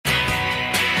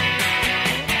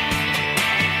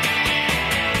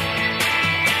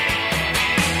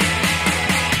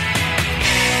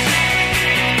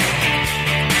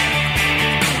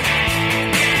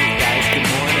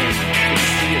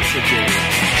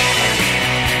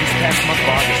past month of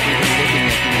August, we've been looking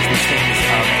at these things,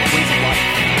 ways of life,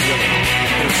 really,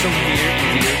 that are so near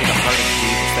and dear to the heart of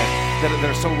Jesus, that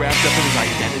are so wrapped up in his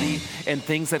identity and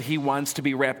things that he wants to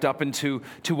be wrapped up into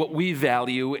what we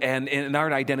value and in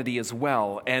our identity as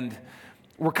well. And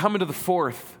we're coming to the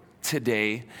fourth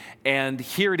today, and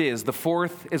here it is. The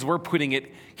fourth, as we're putting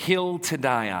it, hill to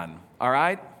die on, all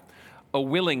right? A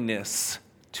willingness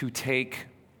to take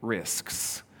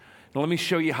risks. Now, let me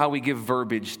show you how we give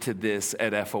verbiage to this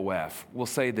at FOF. We'll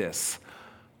say this: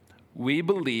 we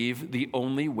believe the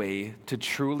only way to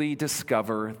truly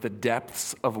discover the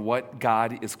depths of what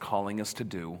God is calling us to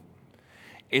do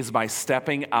is by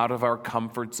stepping out of our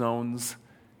comfort zones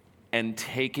and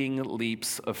taking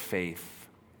leaps of faith.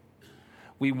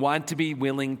 We want to be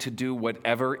willing to do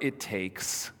whatever it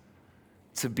takes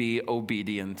to be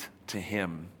obedient to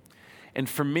him. And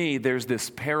for me, there's this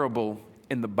parable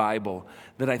in the Bible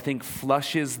that I think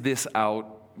flushes this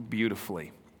out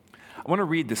beautifully. I want to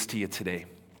read this to you today.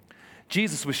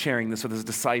 Jesus was sharing this with his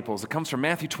disciples. It comes from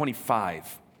Matthew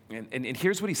 25. And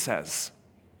here's what he says.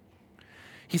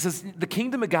 He says, the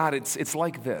kingdom of God, it's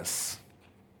like this.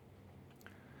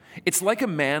 It's like a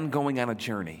man going on a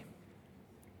journey.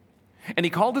 And he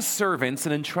called his servants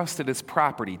and entrusted his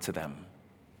property to them.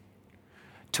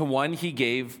 To one he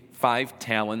gave 5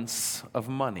 talents of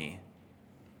money,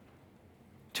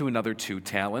 to another 2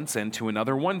 talents, and to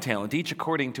another 1 talent, each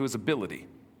according to his ability.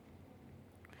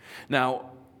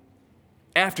 Now,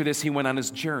 after this, he went on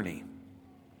his journey.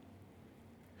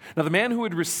 Now, the man who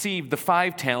had received the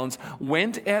 5 talents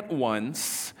went at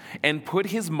once and put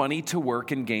his money to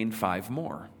work and gained 5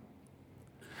 more.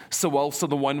 So also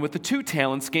the one with the 2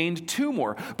 talents gained 2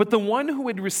 more. But the one who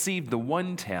had received the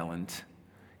 1 talent,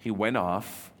 he went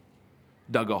off,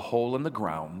 dug a hole in the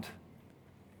ground,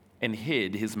 and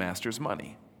hid his master's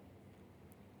money.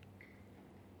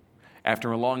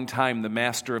 After a long time, the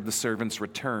master of the servants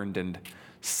returned and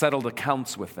settled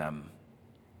accounts with them.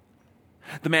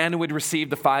 The man who had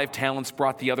received the 5 talents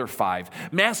brought the other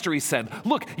 5. Master, he said,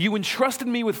 look, you entrusted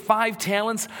me with 5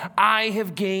 talents. I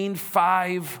have gained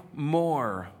 5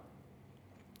 more.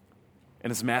 And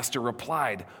his master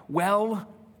replied, well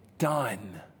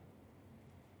done.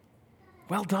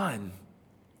 Well done.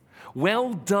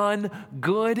 Well done,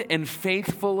 good and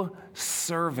faithful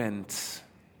servant.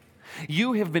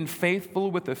 You have been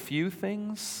faithful with a few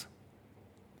things.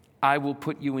 I will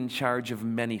put you in charge of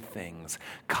many things.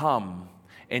 Come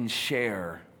and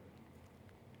share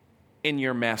in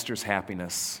your master's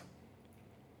happiness.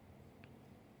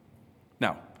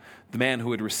 Now, the man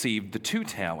who had received the 2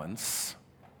 talents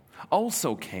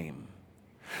also came.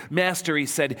 Master, he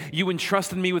said, you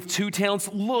entrusted me with 2 talents.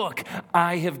 Look,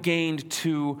 I have gained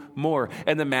 2 more.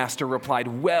 And the master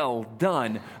replied, well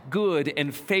done, good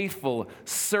and faithful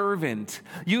servant.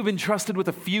 You have entrusted with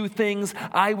a few things.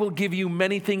 I will give you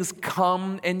many things.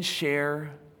 Come and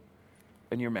share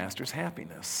in your master's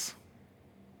happiness.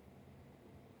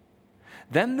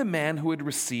 Then the man who had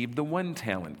received the 1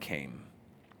 talent came.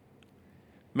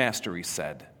 Master, he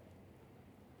said,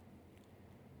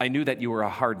 I knew that you were a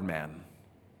hard man,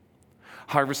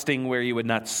 harvesting where you had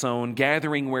not sown,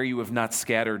 gathering where you have not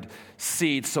scattered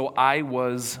seed. So I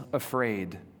was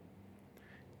afraid.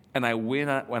 And when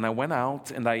I went out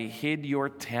and I hid your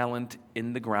talent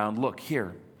in the ground. Look,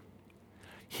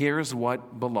 here's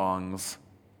what belongs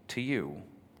to you.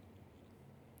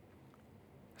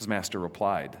 His master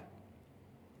replied,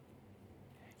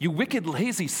 you wicked,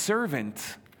 lazy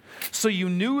servant. So you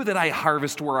knew that I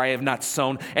harvest where I have not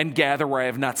sown and gather where I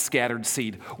have not scattered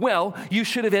seed. Well, you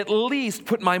should have at least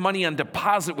put my money on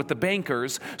deposit with the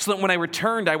bankers so that when I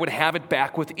returned, I would have it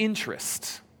back with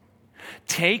interest.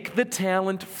 Take the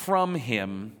talent from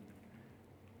him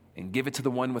and give it to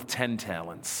the one with 10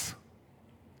 talents.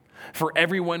 For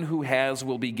everyone who has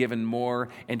will be given more,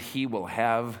 and he will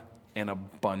have an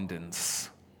abundance.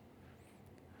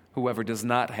 Whoever does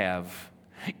not have,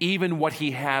 even what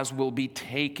he has will be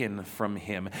taken from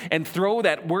him. And throw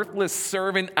that worthless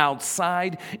servant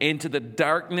outside into the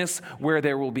darkness where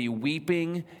there will be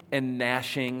weeping and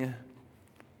gnashing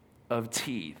of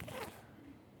teeth.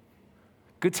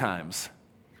 Good times.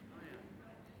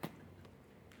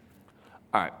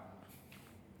 All right.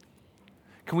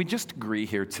 Can we just agree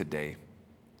here today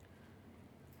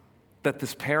that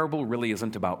this parable really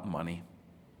isn't about money?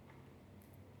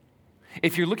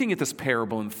 If you're looking at this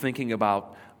parable and thinking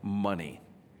about money,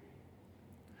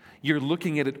 you're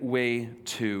looking at it way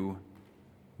too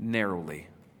narrowly.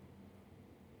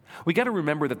 We got to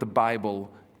remember that the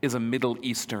Bible is a Middle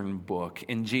Eastern book,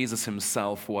 and Jesus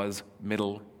himself was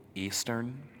Middle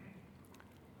Eastern.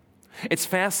 It's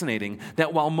fascinating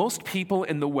that while most people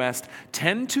in the West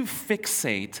tend to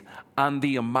fixate on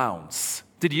the amounts,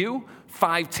 did you?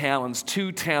 5 talents,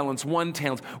 2 talents, 1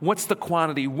 talent. What's the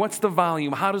quantity? What's the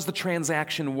volume? How does the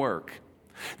transaction work?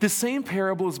 The same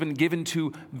parable has been given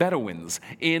to Bedouins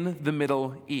in the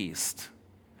Middle East.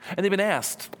 And they've been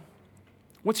asked,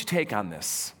 what's your take on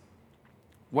this?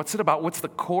 What's it about? What's the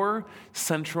core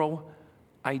central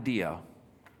idea?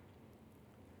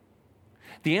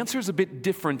 The answer is a bit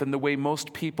different than the way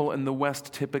most people in the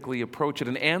West typically approach it.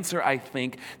 An answer, I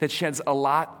think, that sheds a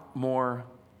lot more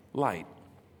light.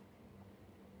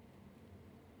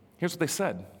 Here's what they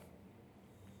said.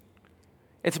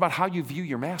 It's about how you view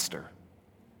your master.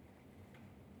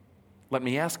 Let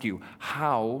me ask you,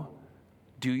 how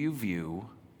do you view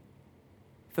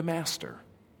the master?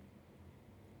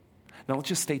 Now let's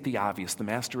just state the obvious. The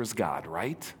master is God,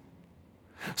 right?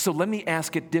 So let me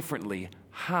ask it differently.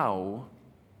 How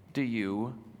do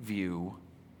you view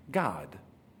God?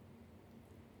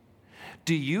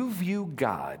 Do you view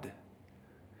God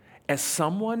as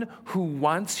someone who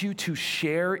wants you to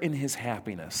share in his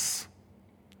happiness?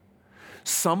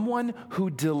 Someone who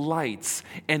delights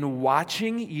in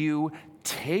watching you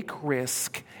take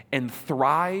risk and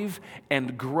thrive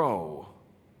and grow?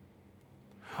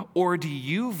 Or do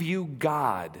you view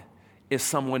God as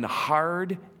someone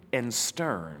hard and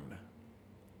stern?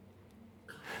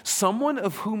 Someone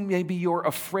of whom maybe you're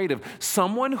afraid of,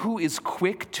 someone who is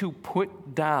quick to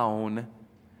put down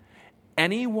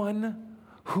anyone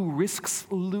who risks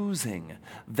losing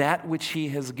that which he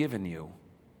has given you.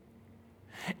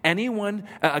 Anyone,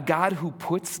 a God who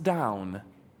puts down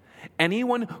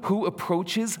anyone who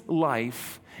approaches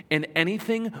life in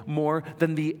anything more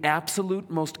than the absolute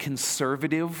most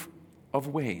conservative of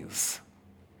ways.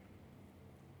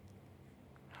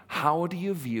 How do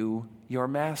you view your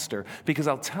master? Because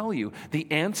I'll tell you,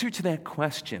 the answer to that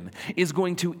question is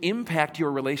going to impact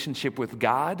your relationship with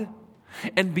God.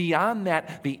 And beyond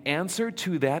that, the answer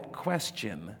to that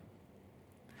question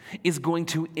is going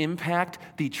to impact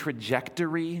the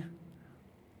trajectory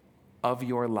of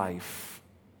your life.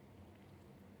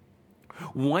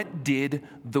 What did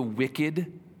the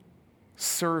wicked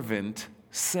servant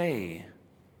say?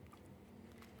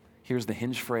 Here's the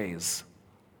hinge phrase.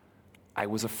 I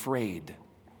was afraid.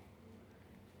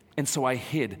 And so I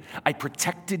hid. I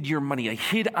protected your money. I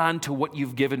hid onto what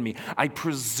you've given me. I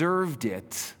preserved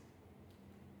it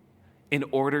in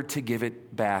order to give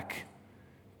it back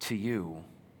to you.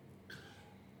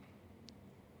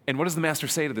 And what does the master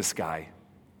say to this guy?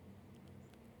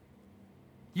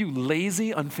 You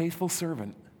lazy, unfaithful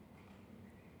servant.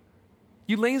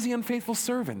 You lazy, unfaithful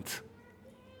servant.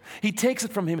 He takes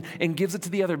it from him and gives it to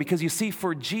the other because you see,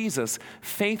 for Jesus,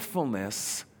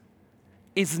 faithfulness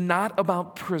is not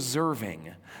about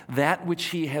preserving that which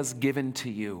he has given to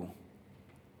you.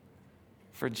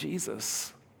 For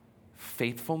Jesus,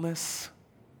 faithfulness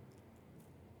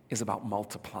is about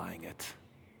multiplying it.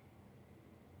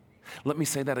 Let me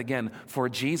say that again. For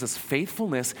Jesus,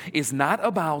 faithfulness is not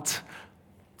about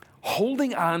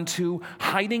holding on to,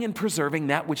 hiding and preserving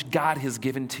that which God has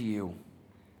given to you.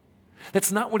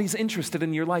 That's not what he's interested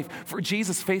in your life. For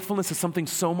Jesus, faithfulness is something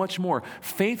so much more.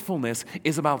 Faithfulness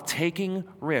is about taking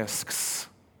risks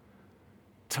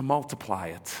to multiply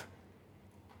it.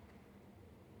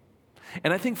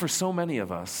 And I think for so many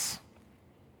of us,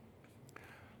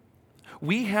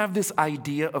 we have this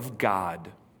idea of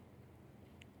God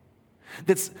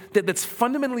that's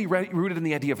fundamentally rooted in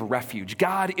the idea of refuge.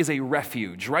 God is a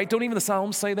refuge, right? Don't even the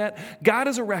Psalms say that? God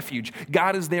is a refuge.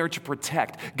 God is there to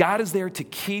protect. God is there to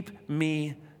keep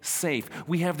me safe.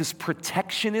 We have this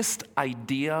protectionist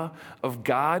idea of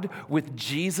God with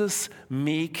Jesus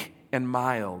meek and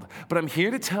mild. But I'm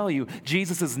here to tell you,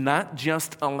 Jesus is not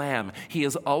just a lamb. He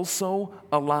is also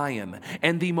a lion.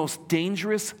 And the most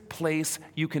dangerous place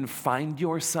you can find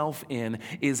yourself in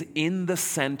is in the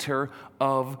center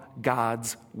of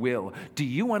God's will. Do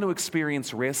you want to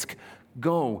experience risk?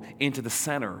 Go into the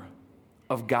center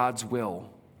of God's will.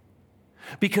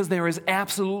 Because there is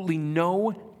absolutely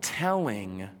no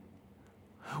telling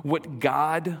what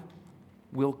God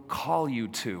will call you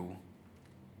to.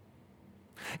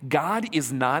 God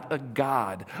is not a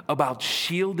God about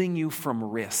shielding you from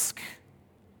risk.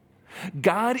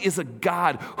 God is a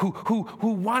God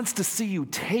who wants to see you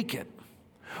take it,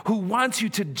 who wants you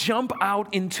to jump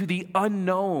out into the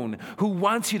unknown, who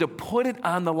wants you to put it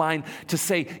on the line to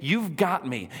say, you've got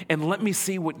me, and let me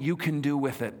see what you can do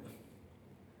with it.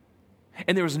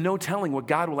 And there is no telling what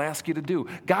God will ask you to do.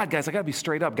 God, guys, I got to be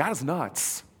straight up. God is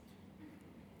nuts.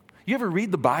 You ever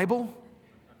read the Bible?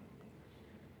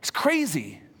 It's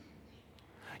crazy.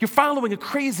 You're following a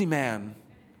crazy man.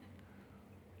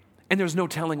 And there's no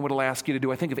telling what he'll ask you to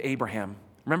do. I think of Abraham.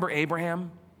 Remember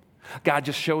Abraham? God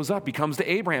just shows up. He comes to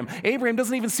Abraham. Abraham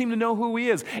doesn't even seem to know who he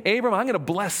is. Abraham, I'm going to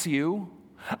bless you.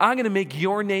 I'm going to make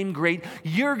your name great.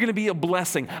 You're going to be a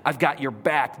blessing. I've got your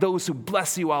back. Those who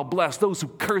bless you, I'll bless. Those who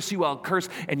curse you, I'll curse.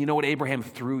 And you know what, Abraham?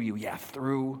 Through you,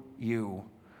 through you,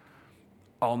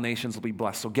 all nations will be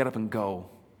blessed. So get up and go.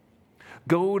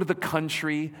 Go to the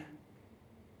country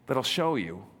that I'll show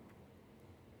you.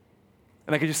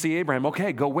 And I could just see Abraham,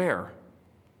 okay, go where?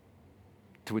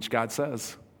 To which God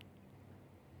says,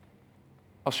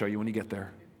 I'll show you when you get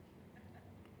there.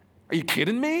 Are you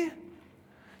kidding me?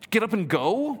 Get up and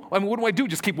go? I mean, what do I do?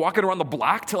 Just keep walking around the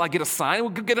block till I get a sign? Well,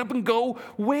 get up and go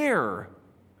where?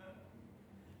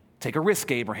 Take a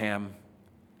risk, Abraham.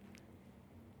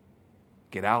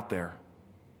 Get out there.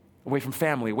 Away from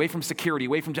family, away from security,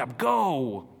 away from job.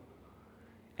 Go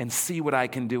and see what I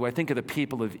can do. I think of the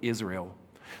people of Israel.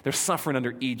 They're suffering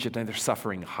under Egypt, and they're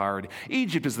suffering hard.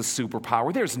 Egypt is the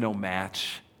superpower. There's no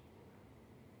match.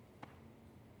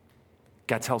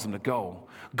 God tells them to go.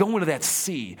 Go into that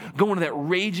sea. Go into that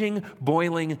raging,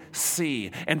 boiling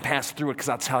sea and pass through it, because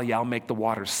I'll tell you, I'll make the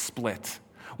waters split.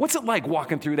 What's it like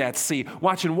walking through that sea,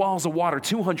 watching walls of water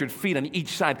 200 feet on each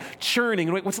side,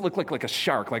 churning? What's it look like? Like a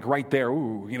shark, like right there.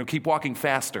 Ooh, keep walking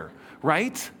faster,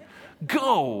 right?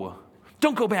 Go.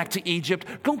 Don't go back to Egypt.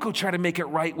 Don't go try to make it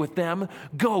right with them.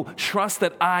 Go. Trust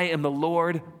that I am the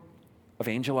Lord of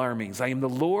angel armies. I am the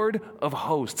Lord of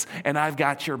hosts, and I've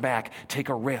got your back. Take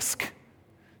a risk.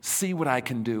 See what I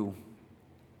can do.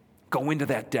 Go into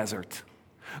that desert.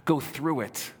 Go through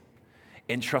it.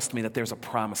 And trust me that there's a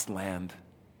promised land.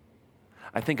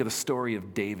 I think of the story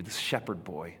of David, the shepherd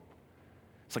boy.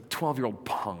 It's like 12-year-old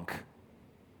punk.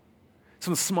 It's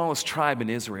from the smallest tribe in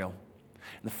Israel.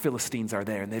 And the Philistines are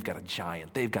there, and they've got a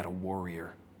giant. They've got a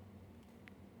warrior.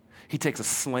 He takes a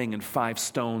sling and 5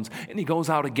 stones, and he goes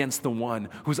out against the one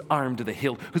who's armed to the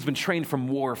hilt, who's been trained from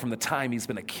war from the time he's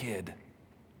been a kid.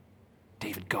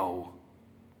 David, go.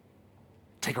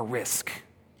 Take a risk,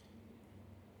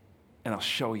 and I'll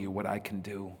show you what I can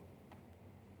do.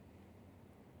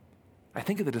 I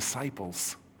think of the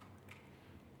disciples.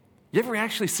 You ever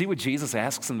actually see what Jesus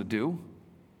asks them to do?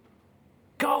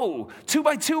 Go. 2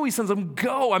 by 2, he sends them,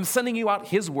 go. I'm sending you out,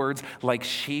 his words, like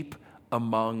sheep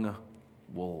among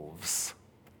wolves.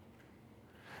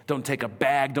 Don't take a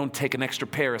bag. Don't take an extra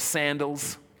pair of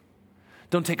sandals.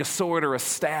 Don't take a sword or a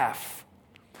staff.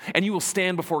 And you will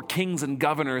stand before kings and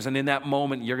governors, and in that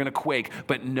moment you're going to quake,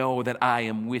 but know that I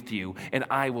am with you, and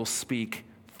I will speak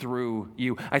through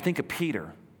you. I think of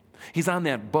Peter. He's on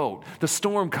that boat. The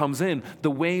storm comes in.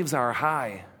 The waves are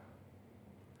high.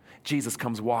 Jesus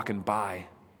comes walking by.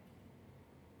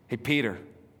 Hey, Peter,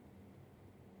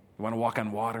 you want to walk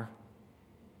on water?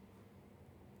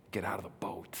 Get out of the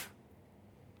boat.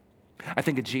 I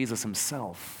think of Jesus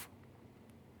himself.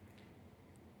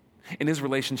 In his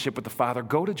relationship with the Father,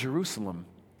 go to Jerusalem,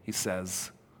 he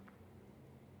says.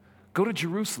 Go to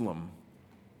Jerusalem,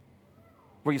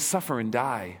 where you suffer and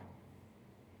die.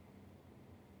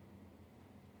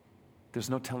 There's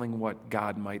no telling what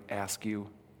God might ask you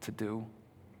to do.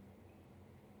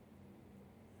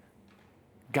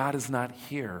 God is not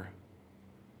here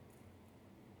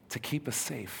to keep us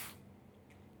safe.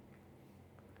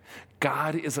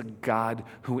 God is a God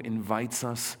who invites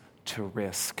us to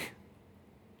risk.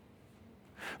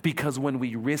 Because when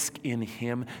we risk in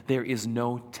him, there is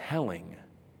no telling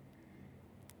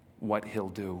what he'll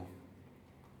do.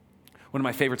 One of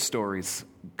my favorite stories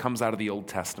comes out of the Old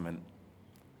Testament.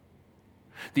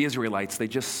 The Israelites, they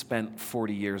just spent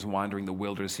 40 years wandering the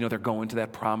wilderness. They're going to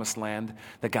that promised land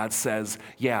that God says,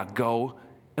 yeah, go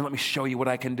and let me show you what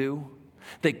I can do.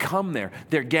 They come there.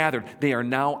 They're gathered. They are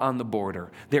now on the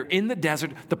border. They're in the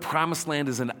desert. The promised land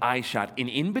is an eye shot. And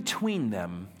in between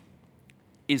them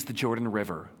is the Jordan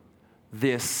River.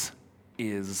 This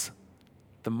is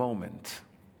the moment.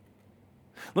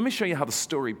 Let me show you how the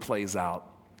story plays out.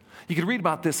 You can read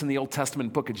about this in the Old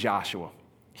Testament book of Joshua.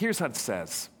 Here's how it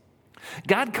says.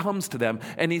 God comes to them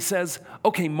and he says,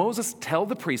 okay, Moses, tell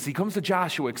the priests, he comes to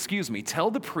Joshua, tell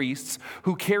the priests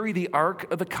who carry the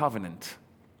Ark of the Covenant,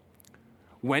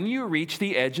 when you reach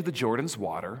the edge of the Jordan's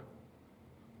water,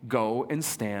 go and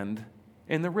stand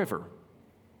in the river.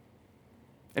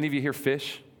 Any of you here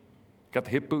fish? Got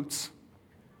the hip boots?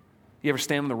 You ever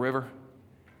stand in the river?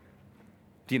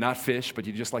 Do you not fish, but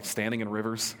you just like standing in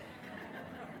rivers?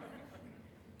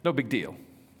 No big deal,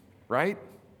 right?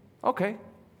 Okay.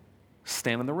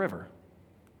 Stand in the river.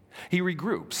 He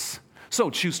regroups. So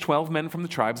choose 12 men from the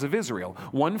tribes of Israel,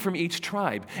 one from each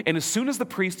tribe. And as soon as the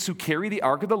priests who carry the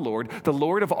ark of the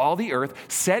Lord of all the earth,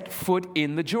 set foot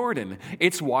in the Jordan,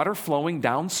 its water flowing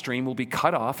downstream will be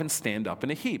cut off and stand up in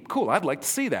a heap. Cool, I'd like to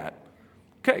see that.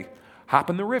 Okay, hop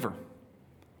in the river.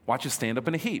 Watch it stand up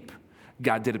in a heap.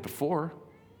 God did it before.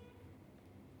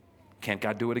 Can't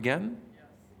God do it again?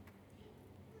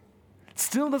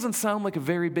 Still doesn't sound like a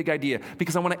very big idea,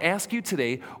 because I want to ask you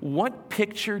today, what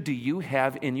picture do you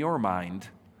have in your mind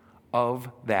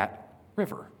of that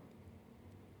river?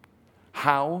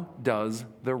 How does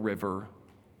the river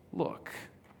look?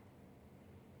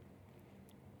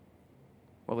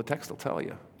 Well, the text will tell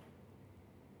you.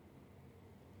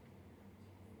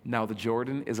 Now the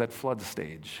Jordan is at flood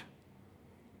stage,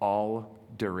 all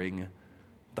during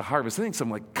the harvest. This ain't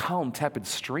some like calm, tepid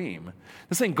stream.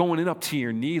 This ain't going in up to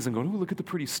your knees and going, ooh, look at the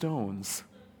pretty stones.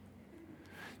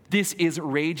 This is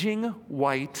raging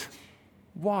white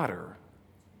water.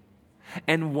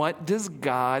 And what does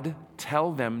God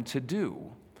tell them to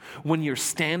do? When you're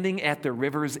standing at the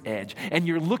river's edge and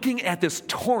you're looking at this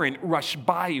torrent rush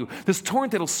by you, this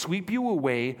torrent that'll sweep you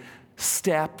away,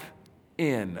 step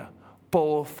in.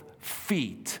 Both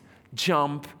feet,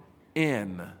 jump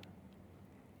in.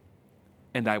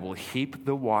 And I will heap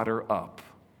the water up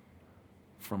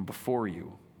from before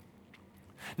you.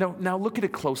 Now look at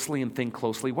it closely and think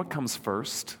closely. What comes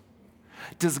first?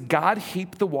 Does God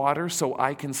heap the water so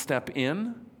I can step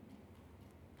in?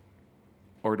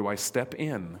 Or do I step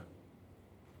in?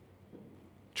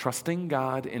 Trusting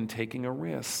God and taking a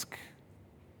risk,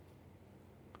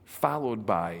 followed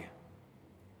by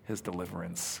his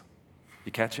deliverance.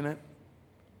 You catching it?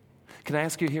 Can I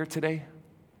ask you here today?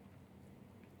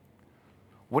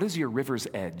 What is your river's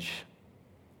edge?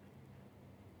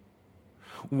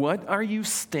 What are you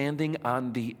standing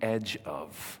on the edge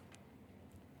of?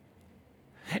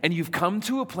 And you've come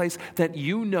to a place that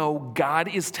you know God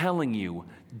is telling you,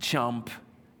 jump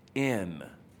in.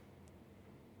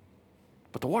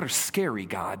 But the water's scary,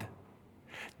 God.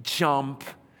 Jump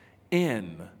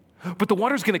in. But the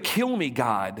water's going to kill me,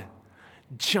 God.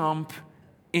 Jump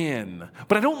in.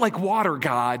 But I don't like water,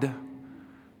 God.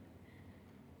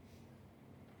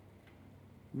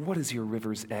 What is your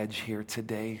river's edge here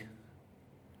today?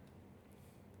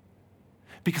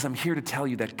 Because I'm here to tell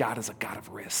you that God is a God of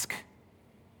risk.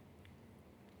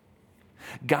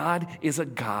 God is a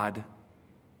God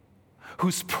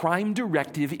whose prime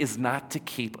directive is not to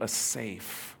keep us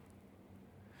safe.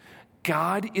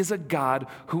 God is a God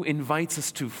who invites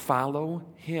us to follow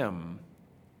him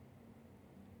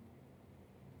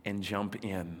and jump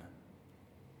in.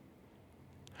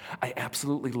 I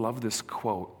absolutely love this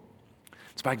quote.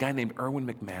 It's by a guy named Erwin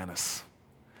McManus.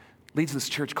 Leads this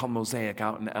church called Mosaic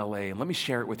out in LA. And let me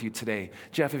share it with you today.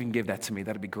 Jeff, if you can give that to me,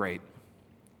 that'd be great.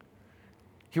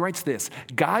 He writes this: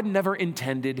 God never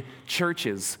intended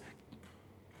churches.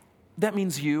 That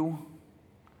means you.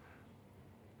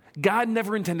 God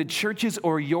never intended churches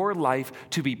or your life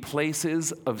to be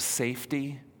places of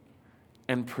safety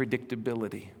and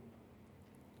predictability.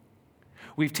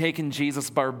 We've taken Jesus'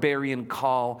 barbarian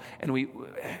call and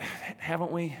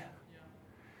haven't we?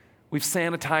 We've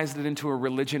sanitized it into a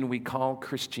religion we call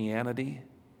Christianity,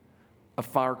 a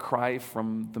far cry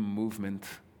from the movement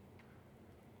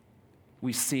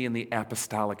we see in the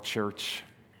apostolic church.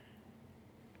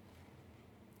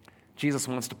 Jesus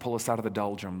wants to pull us out of the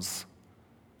doldrums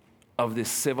of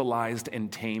this civilized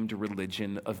and tamed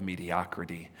religion of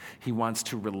mediocrity. He wants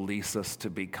to release us to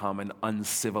become an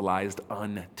uncivilized,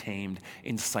 untamed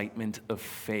incitement of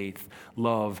faith,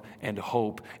 love, and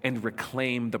hope, and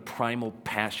reclaim the primal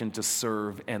passion to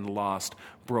serve and lost,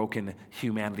 broken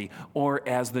humanity. Or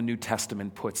as the New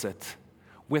Testament puts it,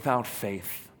 without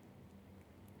faith,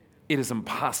 it is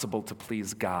impossible to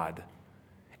please God.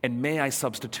 And may I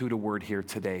substitute a word here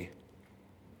today?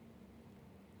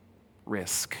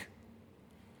 Risk.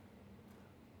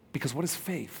 Because what is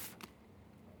faith?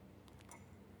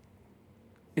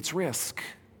 It's risk.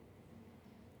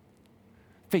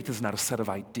 Faith is not a set of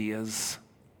ideas,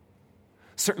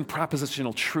 certain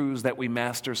propositional truths that we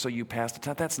master so you pass the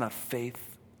test. That's not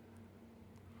faith.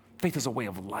 Faith is a way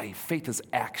of life. Faith is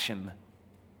action.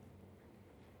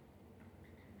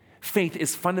 Faith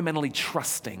is fundamentally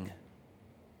trusting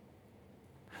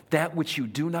that which you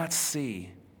do not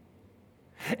see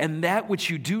and that which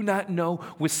you do not know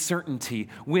with certainty,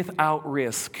 without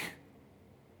risk.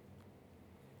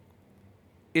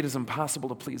 It is impossible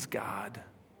to please God.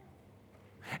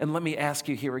 And let me ask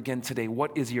you here again today,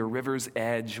 what is your river's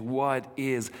edge? What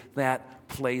is that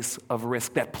place of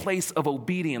risk, that place of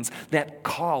obedience, that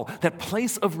call, that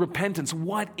place of repentance?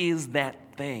 What is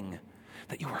that thing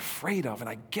that you are afraid of? And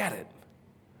I get it.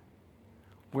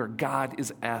 where God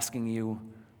is asking you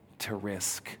to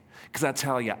risk. Because I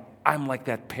tell you, I'm like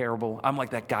that parable. I'm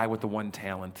like that guy with the one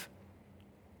talent.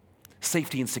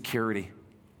 Safety and security.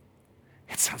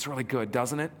 It sounds really good,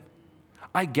 doesn't it?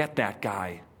 I get that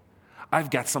guy. I've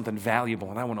got something valuable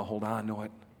and I want to hold on to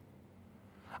it.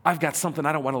 I've got something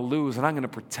I don't want to lose and I'm going to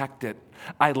protect it.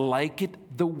 I like it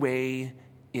the way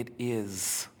it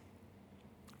is.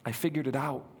 I figured it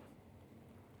out.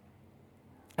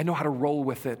 I know how to roll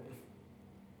with it.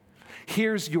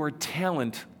 Here's your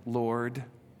talent, Lord.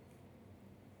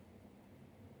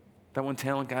 That one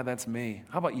talent, God, that's me.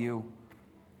 How about you?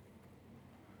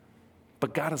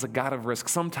 But God is a God of risk.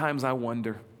 Sometimes I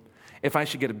wonder if I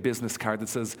should get a business card that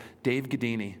says, Dave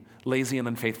Gadini, lazy and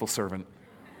unfaithful servant.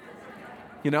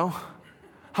 You know?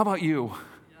 How about you?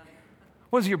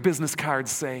 What does your business card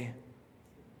say?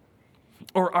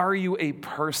 Or are you a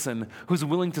person who's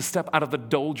willing to step out of the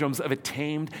doldrums of a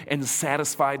tamed and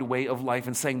satisfied way of life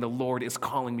and saying the Lord is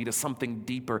calling me to something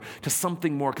deeper, to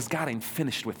something more, because God ain't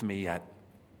finished with me yet.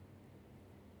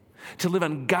 To live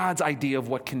on God's idea of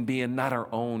what can be and not our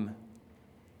own.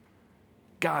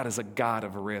 God is a God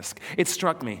of risk. It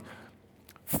struck me.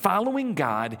 Following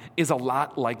God is a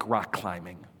lot like rock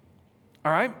climbing.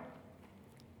 All right?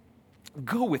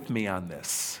 Go with me on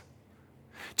this.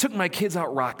 Took my kids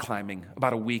out rock climbing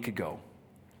about a week ago.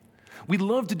 We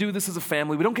love to do this as a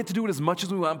family. We don't get to do it as much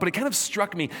as we want, but it kind of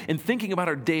struck me in thinking about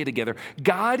our day together.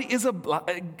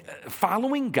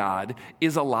 Following God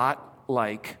is a lot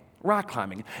like rock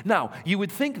climbing. Now, you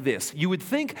would think this. You would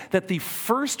think that the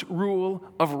first rule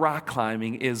of rock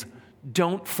climbing is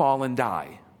don't fall and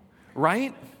die,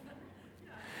 right?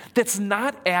 That's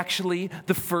not actually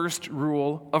the first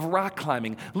rule of rock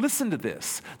climbing. Listen to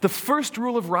this. The first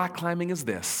rule of rock climbing is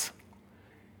this: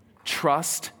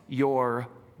 trust your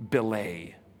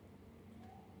belay.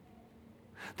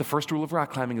 The first rule of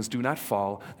rock climbing is do not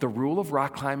fall. The rule of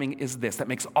rock climbing is this. That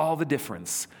makes all the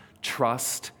difference.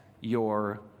 Trust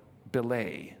your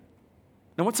belay.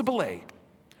 Now, what's a belay?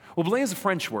 Well, belay is a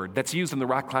French word that's used in the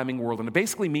rock climbing world, and it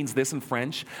basically means this in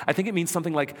French. I think it means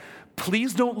something like,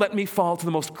 please don't let me fall to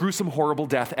the most gruesome, horrible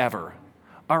death ever.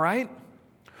 All right?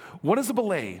 What is a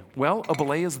belay? Well, a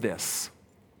belay is this.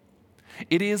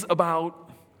 It is about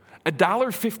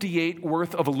 $1.58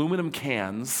 worth of aluminum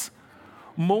cans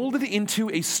molded into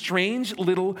a strange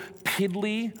little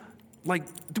piddly, like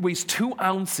weighs 2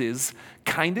 ounces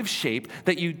kind of shape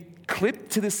that you clip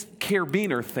to this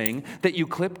carabiner thing that you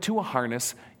clip to a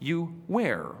harness you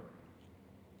wear.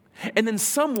 And then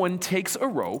someone takes a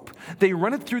rope, they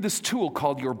run it through this tool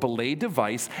called your belay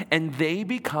device, and they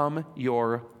become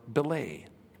your belay.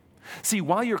 See,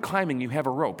 while you're climbing, you have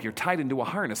a rope. You're tied into a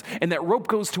harness, and that rope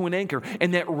goes to an anchor,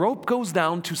 and that rope goes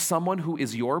down to someone who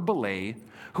is your belay,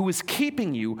 who is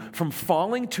keeping you from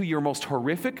falling to your most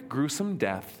horrific, gruesome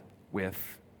death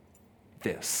with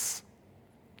this.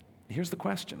 Here's the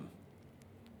question.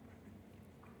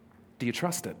 Do you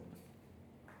trust it?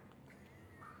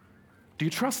 Do you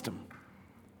trust him?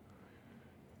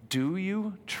 Do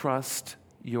you trust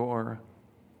your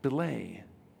belay?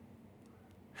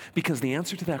 Because the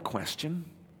answer to that question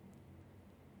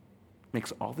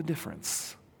makes all the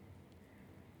difference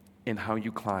in how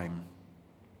you climb.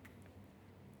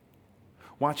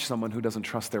 Watch someone who doesn't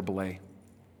trust their belay.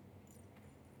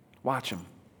 Watch them.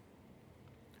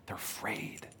 They're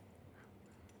afraid.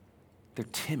 They're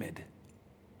timid.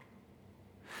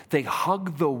 They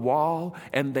hug the wall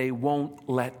and they won't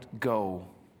let go.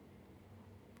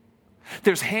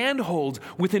 There's handholds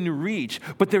within reach,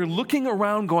 but they're looking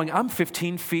around going, I'm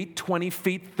 15 feet, 20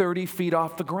 feet, 30 feet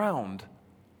off the ground.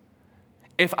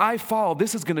 If I fall,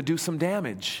 this is going to do some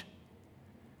damage.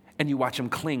 And you watch them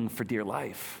cling for dear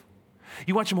life.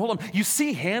 You watch them hold them. You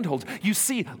see handholds. You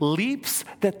see leaps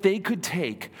that they could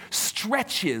take,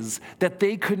 stretches that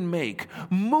they could make,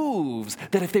 moves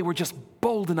that if they were just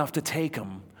bold enough to take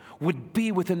them, would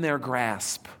be within their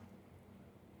grasp.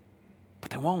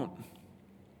 But they won't.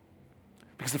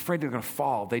 Because they're afraid they're going to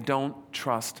fall. They don't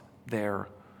trust their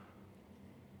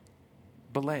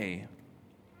belay.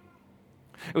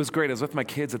 It was great. I was with my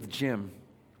kids at the gym.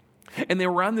 And they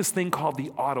were on this thing called the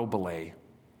auto belay.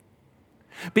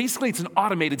 Basically, it's an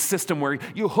automated system where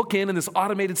you hook in, and this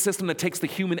automated system that takes the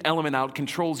human element out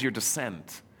controls your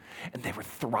descent. And they were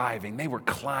thriving. They were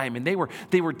climbing. They were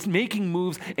making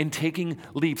moves and taking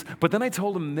leaps. But then I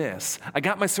told them this. I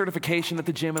got my certification at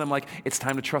the gym, and I'm like, it's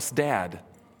time to trust Dad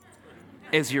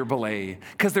as your belay.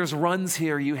 Because there's runs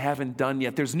here you haven't done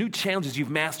yet. There's new challenges. You've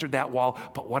mastered that wall.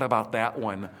 But what about that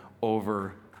one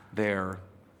over there?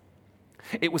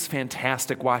 It was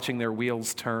fantastic watching their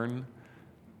wheels turn.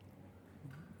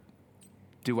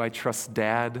 Do I trust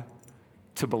Dad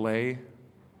to belay?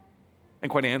 And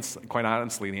quite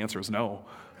honestly, the answer is no.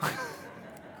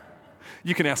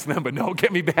 You can ask them, but no,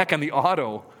 get me back on the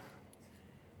auto.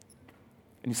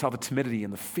 And you saw the timidity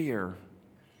and the fear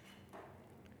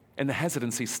and the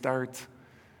hesitancy start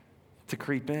to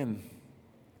creep in.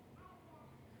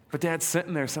 But Dad's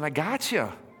sitting there saying, I got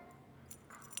you.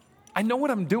 I know what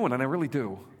I'm doing, and I really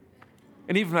do.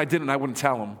 And even if I didn't, I wouldn't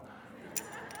tell him.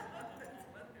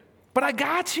 But I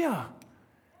got you.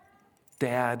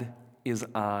 Dad is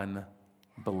on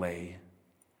belay.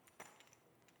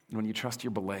 And when you trust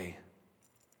your belay,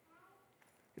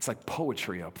 it's like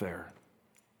poetry up there.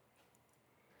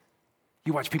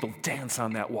 You watch people dance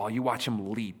on that wall. You watch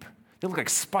them leap. They look like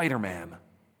Spider-Man.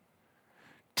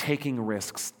 Taking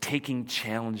risks, taking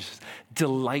challenges,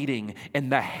 delighting in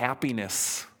the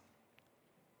happiness.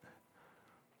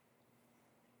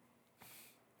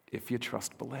 If you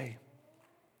trust belay.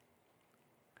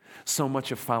 So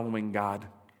much of following God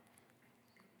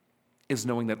is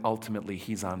knowing that ultimately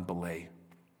He's on belay.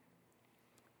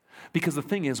 Because the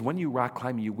thing is, when you rock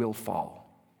climb, you will fall.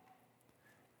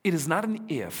 It is not an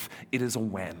if, it is a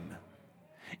when.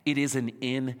 It is an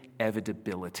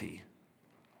inevitability.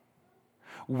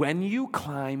 When you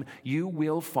climb, you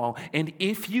will fall. And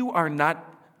if you are not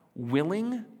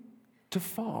willing to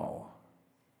fall,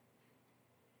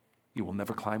 you will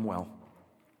never climb well.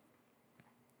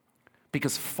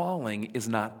 Because falling is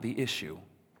not the issue.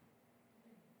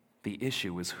 The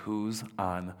issue is who's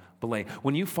on belay.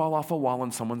 When you fall off a wall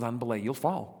and someone's on belay, you'll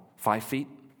fall 5 feet,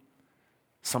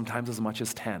 sometimes as much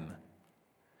as 10.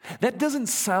 That doesn't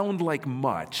sound like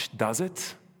much, does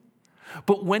it?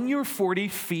 But when you're 40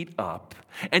 feet up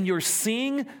and you're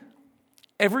seeing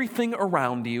everything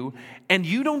around you and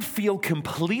you don't feel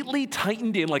completely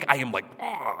tightened in, like I am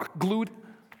glued,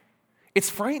 it's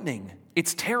frightening.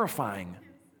 It's terrifying.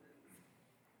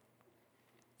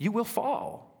 You will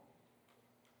fall.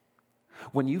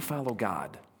 When you follow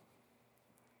God,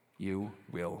 you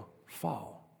will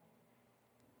fall.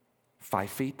 5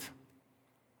 feet,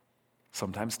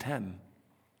 sometimes 10.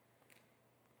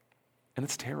 And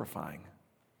it's terrifying.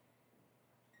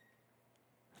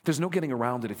 There's no getting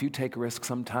around it. If you take risks,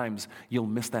 sometimes you'll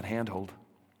miss that handhold.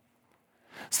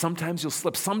 Sometimes you'll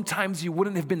slip. Sometimes you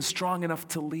wouldn't have been strong enough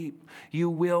to leap. You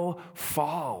will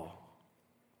fall.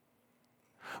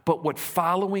 But what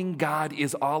following God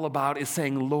is all about is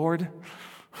saying, Lord,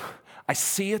 I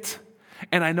see it,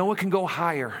 and I know it can go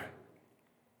higher.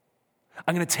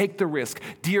 I'm going to take the risk.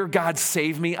 Dear God,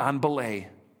 save me on belay.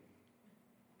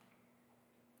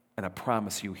 And I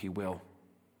promise you He will.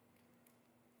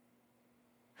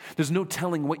 There's no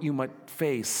telling what you might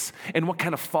face and what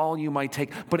kind of fall you might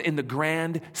take, but in the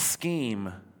grand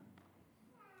scheme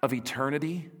of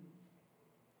eternity,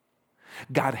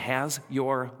 God has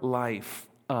your life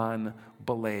on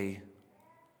belay.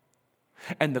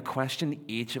 And the question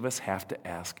each of us have to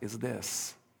ask is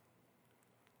this: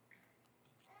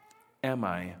 am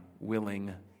I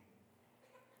willing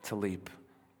to leap?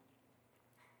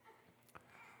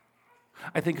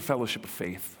 I think of Fellowship of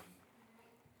Faith,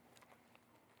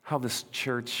 how this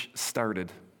church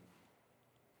started.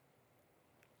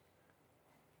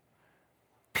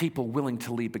 People willing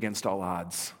to leap against all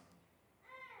odds.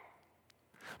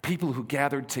 People who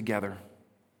gathered together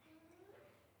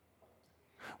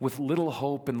with little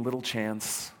hope and little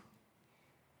chance,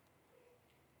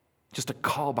 just a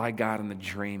call by God in a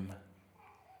dream.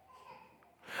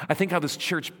 I think how this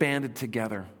church banded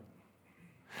together,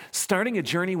 starting a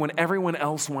journey when everyone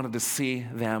else wanted to see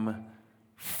them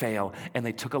fail, and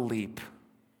they took a leap.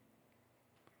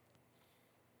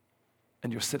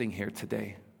 And you're sitting here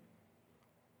today.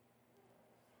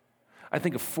 I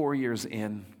think of 4 years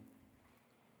in,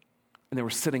 and they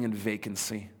were sitting in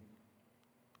vacancy.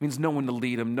 It means no one to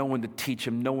lead them, no one to teach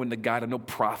them, no one to guide them, no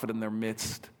prophet in their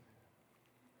midst.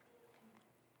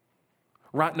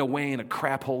 Rotting away in a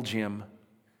crap hole gym,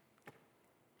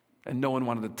 and no one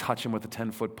wanted to touch him with a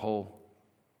 10-foot pole.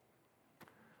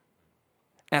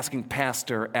 Asking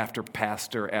pastor after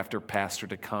pastor after pastor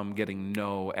to come, getting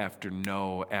no after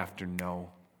no after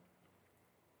no.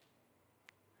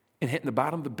 And hitting the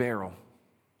bottom of the barrel.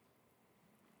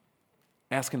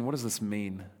 Asking, what does this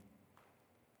mean?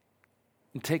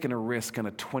 And taking a risk on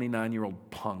a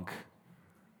 29-year-old punk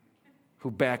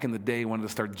who back in the day wanted to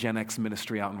start Gen X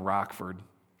ministry out in Rockford.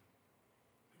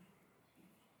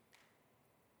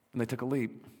 And they took a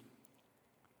leap.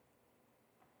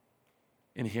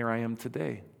 And here I am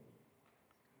today.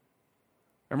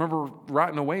 I remember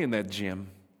rotting away in that gym.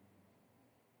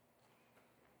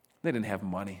 They didn't have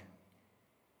money.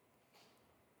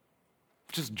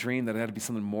 I just dreamed that it had to be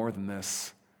something more than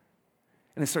this.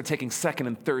 And they started taking second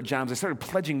and third jobs. They started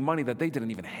pledging money that they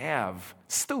didn't even have.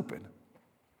 Stupid.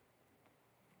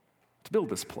 build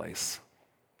this place.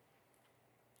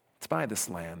 Let's buy this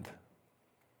land.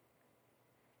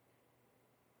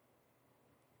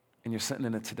 And you're sitting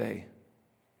in it today.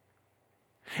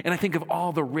 And I think of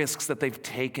all the risks that they've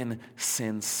taken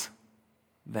since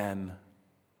then.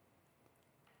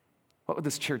 What would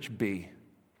this church be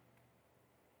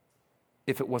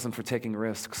if it wasn't for taking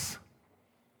risks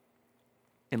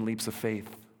in leaps of faith?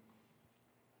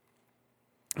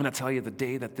 And I tell you, the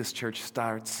day that this church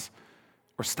starts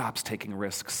or stops taking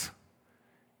risks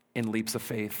in leaps of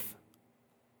faith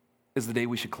is the day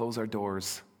we should close our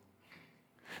doors.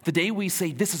 The day we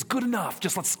say, this is good enough,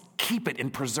 just let's keep it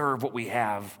and preserve what we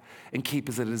have and keep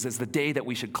as it is the day that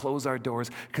we should close our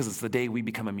doors, because it's the day we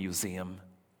become a museum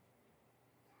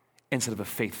instead of a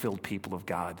faith-filled people of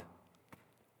God.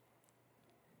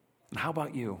 And how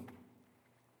about you?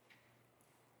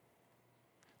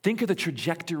 Think of the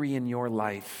trajectory in your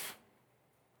life.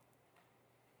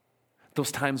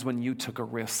 Those times when you took a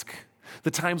risk,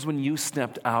 the times when you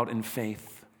stepped out in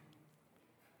faith.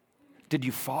 Did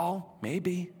you fall?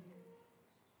 Maybe.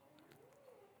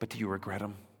 But do you regret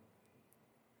them?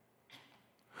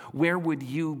 Where would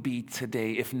you be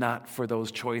today if not for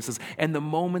those choices? And the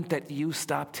moment that you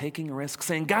stop taking risks,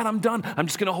 saying, God, I'm done. I'm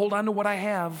just going to hold on to what I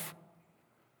have.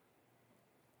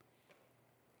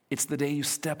 It's the day you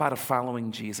step out of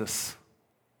following Jesus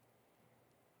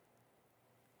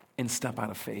and step out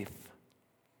of faith.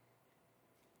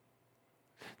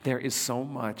 There is so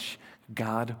much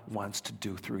God wants to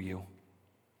do through you.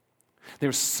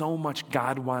 There's so much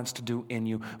God wants to do in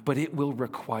you, but it will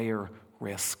require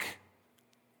risk.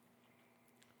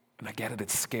 And I get it,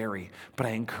 it's scary, but I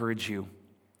encourage you,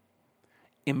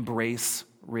 embrace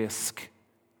risk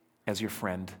as your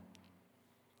friend.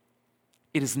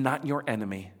 It is not your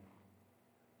enemy.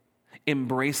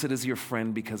 Embrace it as your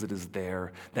friend, because it is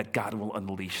there that God will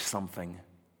unleash something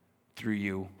through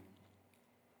you.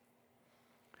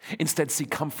 Instead, see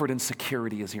comfort and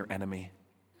security as your enemy,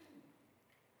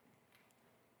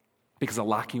 because it'll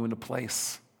lock you into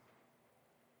place.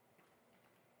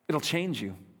 It'll change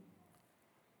you.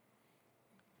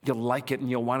 You'll like it and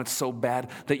you'll want it so bad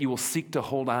that you will seek to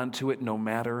hold on to it no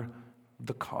matter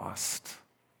the cost.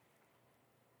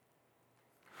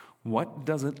 What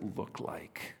does it look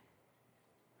like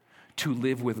to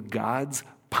live with God's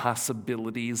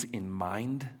possibilities in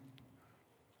mind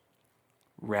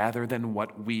rather than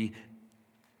what we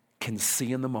can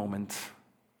see in the moment?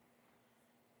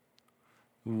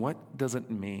 What does it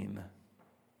mean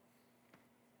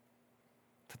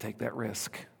to take that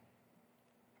risk?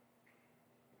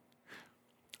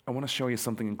 I want to show you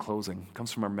something in closing. It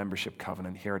comes from our membership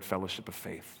covenant here at Fellowship of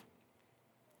Faith.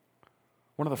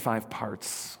 One of the 5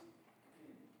 parts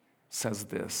says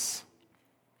this: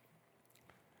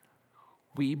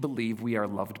 we believe we are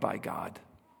loved by God,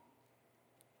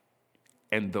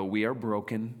 and though we are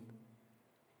broken,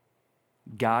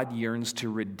 God yearns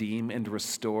to redeem and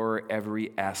restore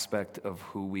every aspect of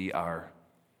who we are.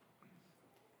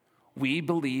 We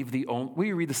believe will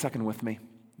you read the second with me?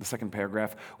 The second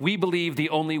paragraph. We believe the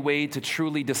only way to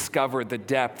truly discover the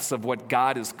depths of what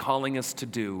God is calling us to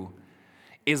do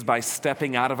is by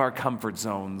stepping out of our comfort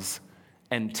zones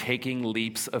and taking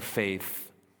leaps of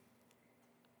faith.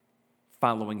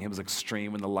 Following Him is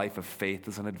extreme, and the life of faith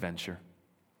is an adventure.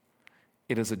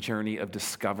 It is a journey of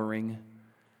discovering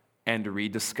and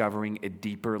rediscovering a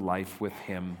deeper life with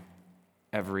Him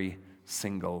every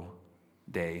single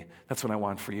day. That's what I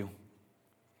want for you.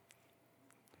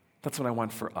 That's what I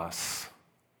want for us.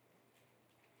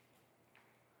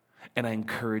 And I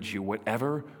encourage you,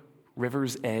 whatever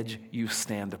river's edge you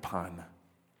stand upon,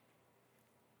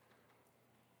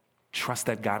 trust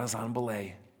that God is on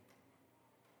belay.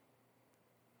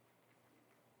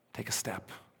 Take a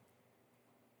step.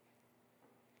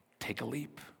 Take a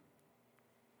leap.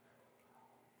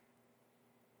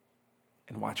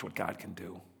 And watch what God can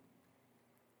do.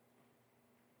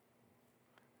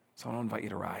 So I want to invite you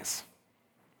to rise.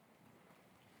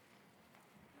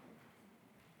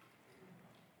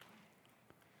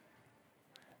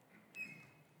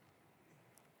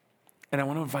 And I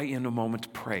want to invite you in a moment to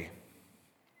pray.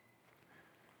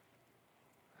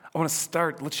 I want to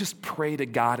start, let's just pray to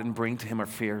God and bring to Him our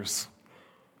fears.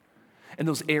 In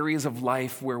those areas of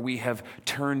life where we have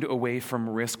turned away from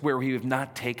risk, where we have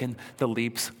not taken the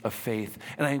leaps of faith.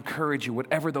 And I encourage you,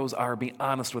 whatever those are, be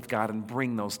honest with God and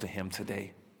bring those to Him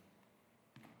today.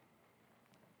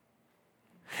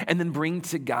 And then bring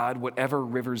to God whatever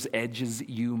river's edges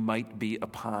you might be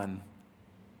upon.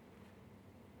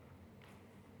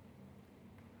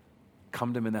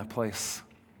 Come to Him in that place,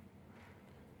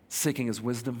 seeking His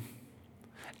wisdom,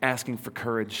 asking for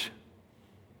courage.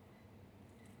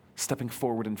 stepping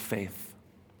forward in faith.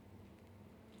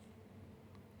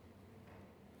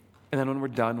 And then when we're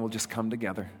done, we'll just come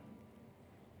together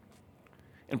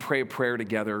and pray a prayer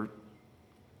together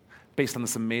based on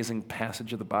this amazing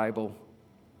passage of the Bible,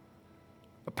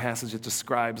 a passage that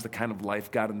describes the kind of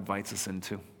life God invites us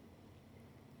into.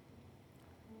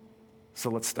 So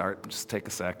let's start. Just take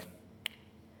a sec.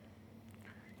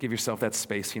 Give yourself that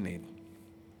space you need.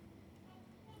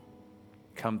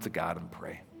 Come to God and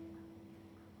pray.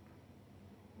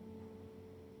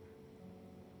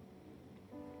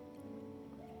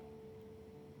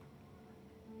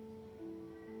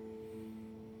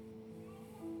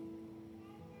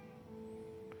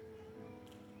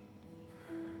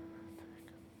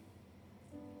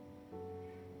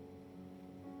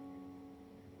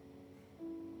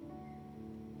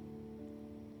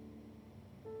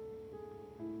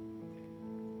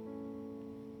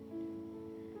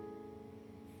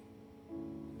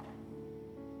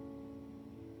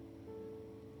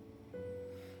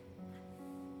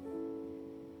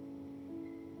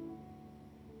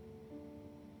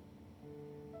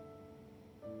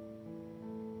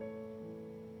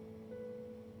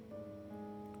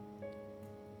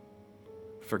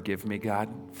 Forgive me, God,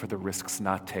 for the risks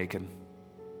not taken.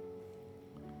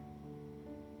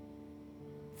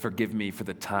 Forgive me for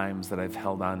the times that I've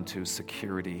held on to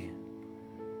security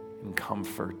and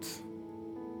comfort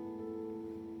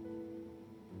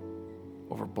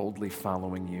over boldly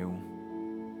following you.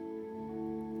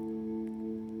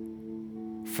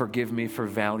 Forgive me for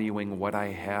valuing what I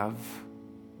have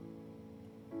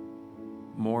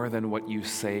more than what you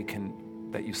say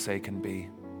can be.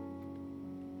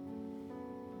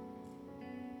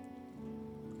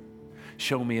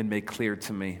 Show me and make clear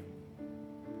to me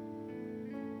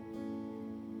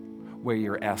where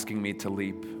you're asking me to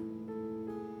leap.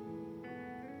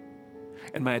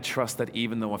 And may I trust that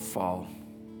even though I fall,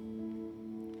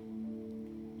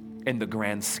 in the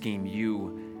grand scheme,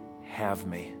 you have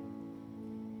me.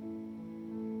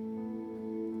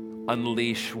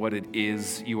 Unleash what it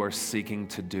is you are seeking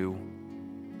to do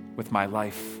with my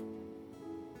life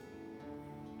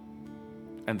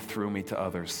and through me to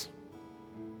others.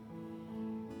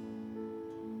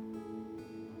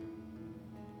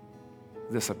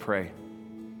 This I pray.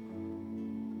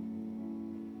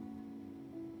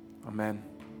 Amen.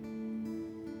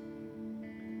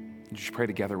 Would you pray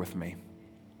together with me?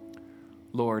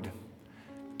 Lord,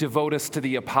 devote us to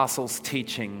the apostles'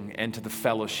 teaching and to the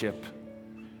fellowship,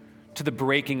 to the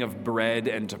breaking of bread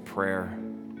and to prayer.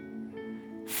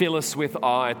 Fill us with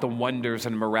awe at the wonders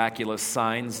and miraculous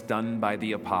signs done by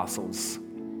the apostles.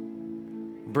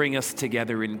 Bring us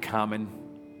together in common.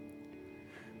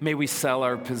 May we sell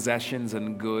our possessions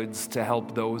and goods to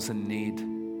help those in need.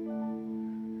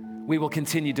 We will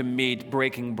continue to meet,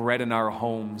 breaking bread in our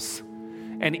homes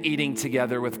and eating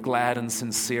together with glad and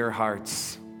sincere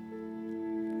hearts.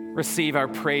 Receive our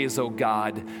praise, O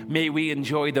God. May we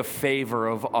enjoy the favor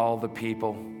of all the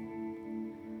people.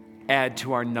 Add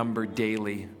to our number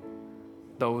daily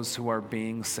those who are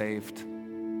being saved.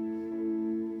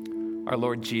 Our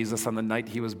Lord Jesus, on the night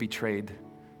he was betrayed,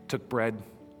 took bread.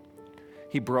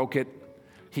 He broke it,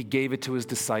 he gave it to his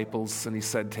disciples, and he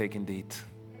said, "Take and eat.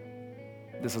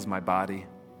 This is my body,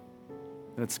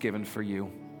 and it's given for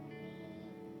you.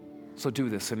 So do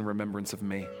this in remembrance of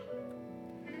me."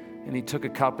 And he took a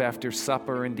cup after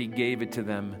supper, and he gave it to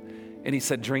them. And he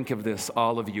said, "Drink of this,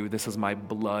 all of you. This is my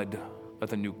blood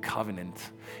of the new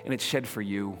covenant, and it's shed for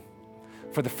you,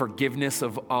 for the forgiveness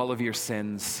of all of your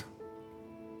sins.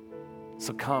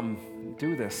 So come,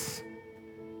 do this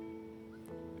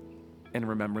in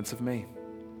remembrance of me."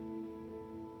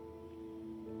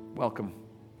 Welcome.